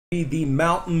The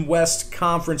Mountain West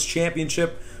Conference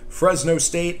Championship, Fresno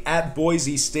State at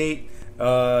Boise State,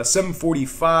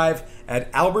 7:45 at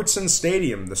Albertson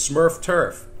Stadium, the Smurf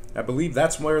Turf. I believe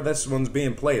that's where this one's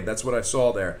being played. That's what I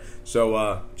saw there.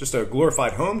 So just a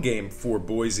glorified home game for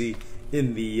Boise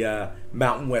in the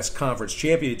Mountain West Conference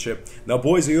Championship. Now,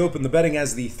 Boise opened the betting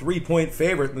as the 3-point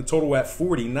favorite, and the total at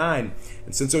 49.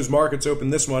 And since those markets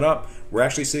opened this one up, we're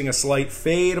actually seeing a slight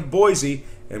fade of Boise,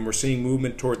 and we're seeing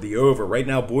movement toward the over. Right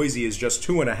now, Boise is just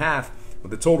 2.5,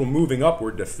 with the total moving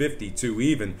upward to 52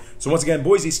 even. So once again,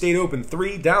 Boise State opened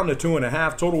 3, down to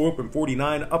 2.5. Total open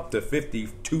 49, up to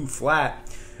 52 flat.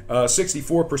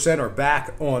 64% are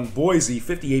back on Boise,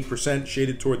 58%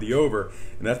 shaded toward the over,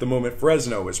 and at the moment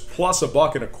Fresno is plus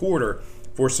 $1.25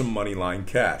 for some money line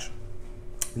cash.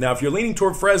 Now, if you're leaning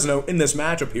toward Fresno in this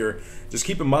matchup here, just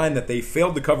keep in mind that they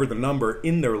failed to cover the number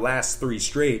in their last 3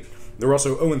 straight. They're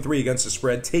also 0-3 against the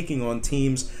spread, taking on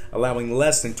teams allowing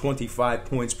less than 25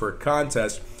 points per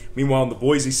contest. Meanwhile, on the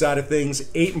Boise side of things,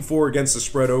 8-4 against the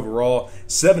spread overall,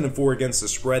 7-4 against the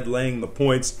spread laying the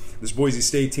points. This Boise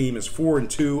State team is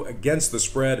 4-2 against the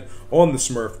spread on the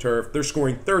Smurf Turf. They're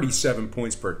scoring 37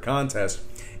 points per contest.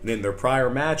 And in their prior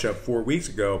matchup 4 weeks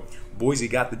ago, Boise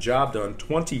got the job done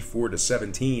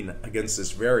 24-17 against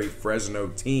this very Fresno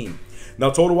team. Now,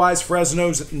 total-wise,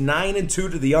 Fresno's 9-2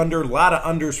 to the under. A lot of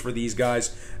unders for these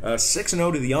guys.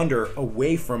 6-0 to the under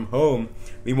away from home.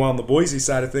 Meanwhile, on the Boise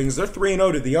side of things, they're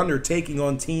 3-0 to the under, taking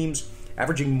on teams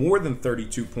averaging more than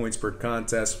 32 points per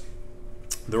contest.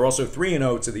 They're also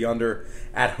 3-0 to the under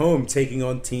at home, taking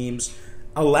on teams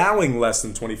allowing less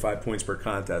than 25 points per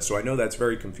contest. So I know that's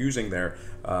very confusing there,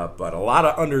 but a lot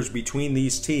of unders between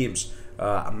these teams.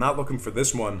 I'm not looking for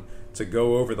this one to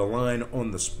go over the line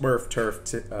on the Smurf Turf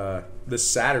this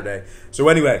Saturday. So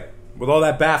anyway, with all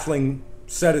that baffling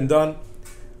said and done,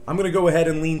 I'm going to go ahead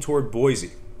and lean toward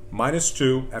Boise.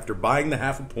 -2 after buying the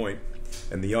half a point,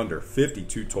 and the under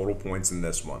 52 total points in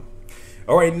this one.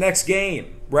 All right, next game,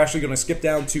 we're actually going to skip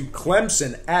down to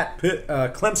Clemson at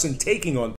Clemson taking on